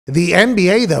The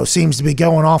NBA, though, seems to be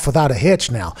going off without a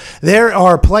hitch now. There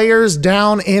are players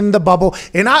down in the bubble.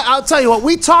 And I'll tell you what,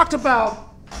 we talked about...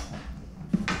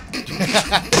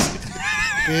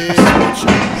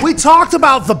 We talked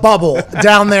about the bubble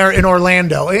down there in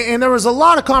Orlando, and there was a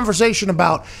lot of conversation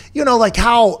about, you know, like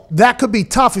how that could be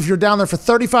tough if you're down there for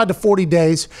 35 to 40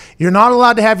 days. You're not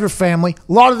allowed to have your family.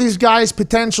 A lot of these guys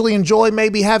potentially enjoy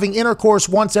maybe having intercourse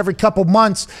once every couple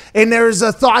months, and there's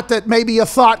a thought that maybe a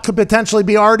thought could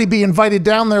potentially already be invited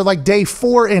down there like day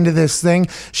 4 into this thing.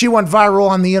 She went viral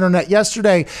on the internet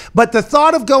yesterday, but the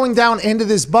thought of going down into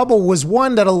this bubble was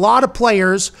one that a lot of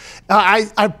players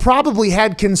I probably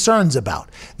had concerns about.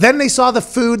 Then they saw the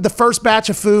food. The first batch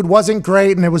of food wasn't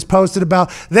great, and it was posted about.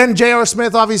 Then J.R.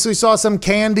 Smith obviously saw some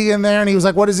candy in there, and he was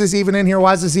like, what is this even in here?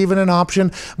 Why is this even an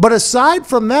option? But aside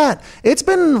from that, it's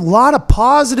been a lot of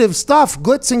positive stuff,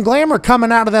 glitz and glamour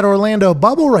coming out of that Orlando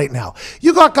bubble right now.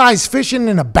 You got guys fishing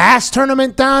in a bass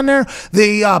tournament down there.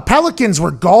 The Pelicans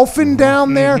were golfing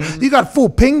down there. You got full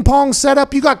ping pong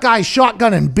setup. You got guys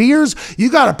shotgunning beers.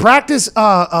 You got a practice,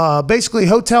 basically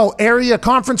hotel area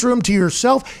conference room to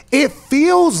yourself. It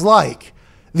feels like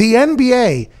the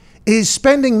NBA is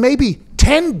spending maybe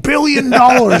 $10 billion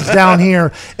down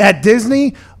here at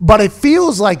Disney, but it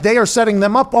feels like they are setting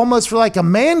them up almost for like a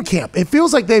man camp. It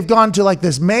feels like they've gone to like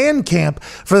this man camp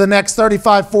for the next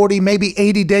 35, 40, maybe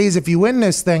 80 days if you win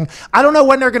this thing. I don't know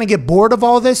when they're going to get bored of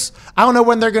all this. I don't know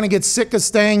when they're going to get sick of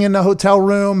staying in the hotel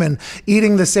room and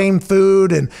eating the same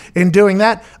food and doing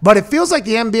that. But it feels like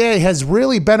the NBA has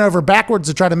really bent over backwards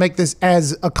to try to make this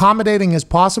as accommodating as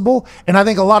possible. And I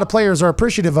think a lot of players are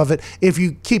appreciative of it if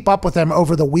you keep up with them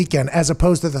over the weekend as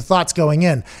opposed to the thoughts going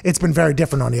in. It's been very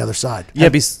different on the other side. Yeah,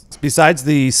 besides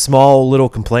the small little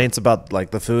complaints about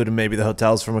like the food and maybe the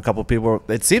hotels from a couple of people,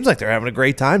 it seems like they're having a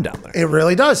great time down there. It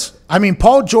really does. I mean,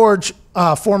 Paul George,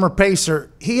 former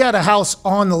Pacer, he had a house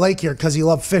on the lake here because he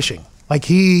loved fishing. Like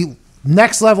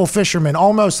next level fisherman,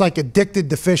 almost like addicted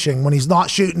to fishing when he's not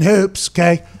shooting hoops,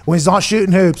 okay? When he's not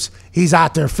shooting hoops, he's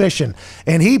out there fishing.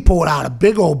 And he pulled out a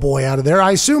big old boy out of there.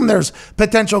 I assume there's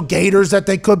potential gators that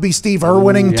they could be Steve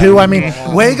Irwining too. I mean,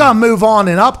 we got to move on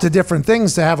and up to different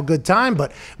things to have a good time,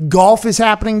 but golf is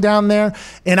happening down there.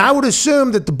 And I would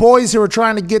assume that the boys who are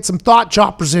trying to get some thought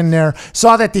choppers in there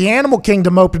saw that the animal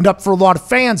kingdom opened up for a lot of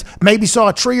fans, maybe saw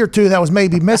a tree or two that was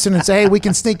maybe missing and say, hey, we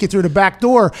can sneak you through the back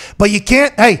door. But you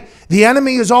can't, hey, the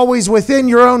enemy is always within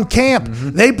your own camp.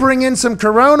 They bring in some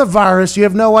coronavirus, you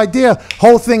have no idea.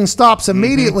 Whole thing stops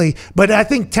immediately. But I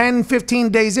think 10, 15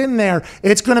 days in there,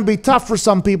 it's going to be tough for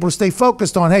some people to stay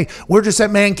focused on, hey, we're just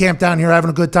at man camp down here having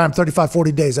a good time, 35,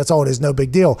 40 days. That's all it is, no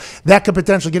big deal. That could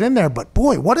potentially get in there. But,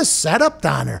 boy, what a setup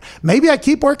down there. Maybe I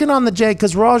keep working on the J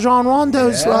because Rajon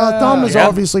Rondo's thumb is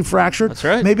obviously fractured. That's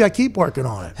right. Maybe I keep working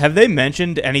on it. Have they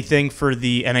mentioned anything for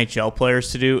the NHL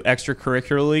players to do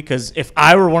extracurricularly? Because if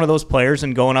I were one of those players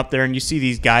and going up there and you see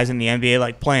these guys in the NBA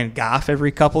like playing golf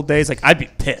every couple of days, like I'd be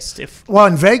pissed. Well,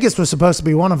 and Vegas was supposed to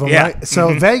be one of them, right?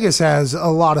 So Vegas has a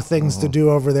lot of things to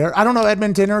do over there. I don't know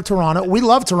Edmonton or Toronto. We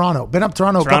love Toronto. Been up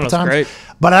Toronto a couple times. Great.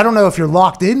 But I don't know if you're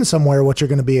locked in somewhere what you're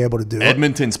going to be able to do.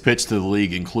 Edmonton's pitch to the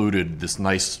league included this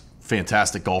nice,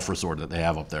 fantastic golf resort that they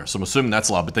have up there. So I'm assuming that's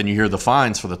a lot. But then you hear the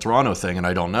fines for the Toronto thing, and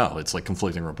I don't know. It's like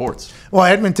conflicting reports. Well,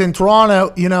 Edmonton,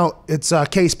 Toronto, you know, it's a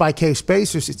case-by-case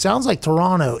basis. It sounds like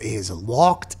Toronto is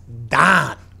locked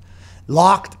down.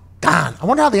 Locked down. I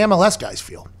wonder how the MLS guys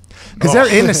feel. Because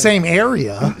they're in the same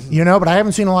area, you know, but I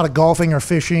haven't seen a lot of golfing or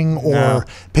fishing or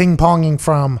ping-ponging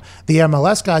from the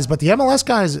MLS guys. But the MLS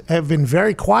guys have been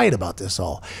very quiet about this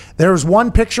all. There was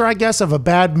one picture, I guess, of a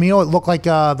bad meal. It looked like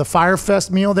the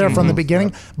Firefest meal there from the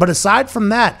beginning. But aside from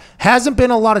that, hasn't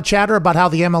been a lot of chatter about how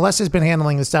the MLS has been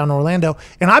handling this down in Orlando.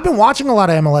 And I've been watching a lot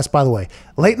of MLS, by the way.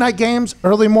 Late night games,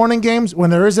 early morning games, when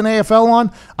there is an AFL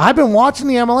on. I've been watching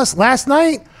the MLS last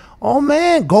night. Oh,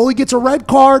 man, goalie gets a red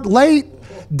card late.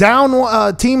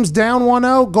 Team's down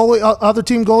 1-0. Goalie, other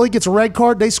team goalie gets a red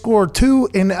card. They score 2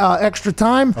 in extra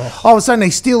time. All of a sudden, they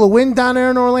steal a win down there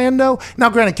in Orlando. Now,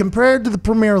 granted, compared to the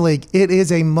Premier League, it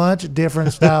is a much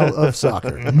different style of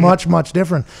soccer. Much, much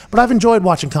different. But I've enjoyed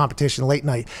watching competition late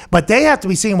night. But they have to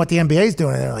be seeing what the NBA is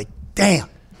doing, and they're like, damn.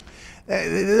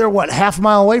 They're, what, half a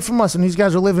mile away from us, and these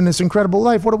guys are living this incredible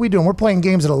life. What are we doing? We're playing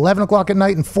games at 11 o'clock at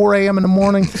night and 4 a.m. in the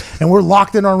morning, and we're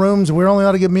locked in our rooms, and we're only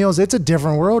allowed to get meals. It's a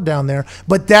different world down there.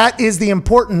 But that is the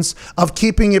importance of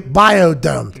keeping it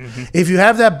biodomed. If you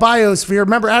have that biosphere,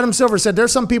 remember Adam Silver said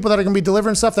there's some people that are going to be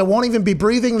delivering stuff that won't even be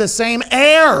breathing the same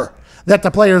air that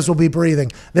the players will be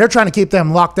breathing. They're trying to keep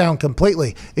them locked down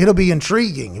completely. It'll be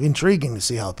intriguing to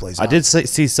see how it plays out. I did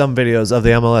see some videos of the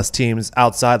MLS teams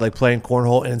outside, like playing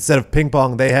cornhole, and instead of ping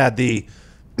pong, they had the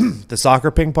the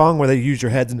soccer ping pong where they use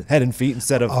your head and feet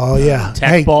instead of. Oh yeah,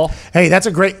 Tech ball. Hey, that's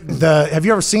a great. Have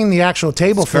you ever seen the actual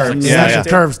table for it? curved. It Yeah, actually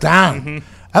yeah. curves down.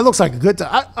 That looks like a good.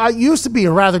 I used to be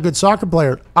a rather good soccer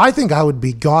player. I think I would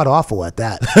be god awful at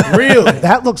that. Really?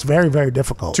 That looks very, very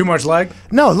difficult. Too much leg?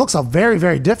 No, it looks a very,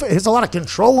 very difficult. There's a lot of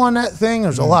control on that thing.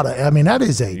 There's a lot of. I mean, that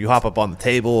is a. You hop up on the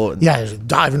table. And, Yeah, there's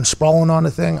diving, sprawling on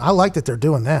the thing. I like that they're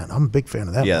doing that. I'm a big fan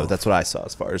of that. yeah, move. that's what I saw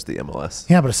as far as the MLS.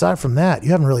 Yeah, but aside from that,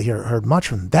 you haven't really heard much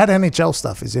from them. That NHL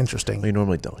stuff is interesting. You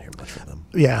normally don't hear much from them.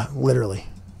 Yeah, literally,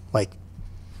 like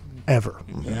ever.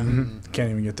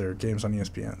 Can't even get their games on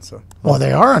ESPN. So. Well,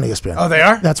 they are on ESPN. Oh, they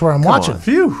are? That's where I'm watching.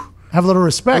 Phew. Have a little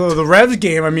respect. Well, the Revs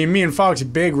game, I mean, me and Fox,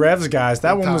 big Revs guys.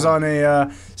 That one was on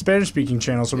a Spanish-speaking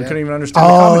channel, so we couldn't even understand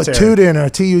the Oh, commentary. Tudin or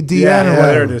Tudn Yeah, or yeah, whatever.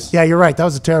 there it is. Yeah, you're right. That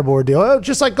was a terrible ordeal.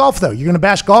 Just like golf, though. You're going to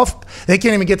bash golf? They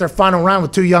can't even get their final round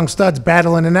with two young studs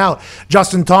battling it out.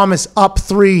 Justin Thomas up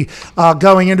 3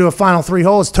 going into a final 3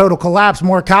 holes. Total collapse.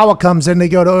 Morikawa comes in. They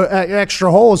go to extra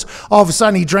holes. All of a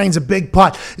sudden, he drains a big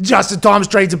putt. Justin Thomas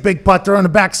drains a big putt. They're on the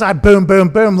backside. Boom, boom,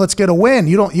 boom. Let's get a win.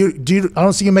 I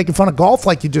don't see you making fun of golf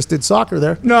like you just did soccer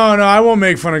there. No, I won't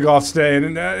make fun of golf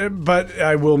today, but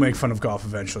I will make fun of golf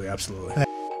eventually, absolutely.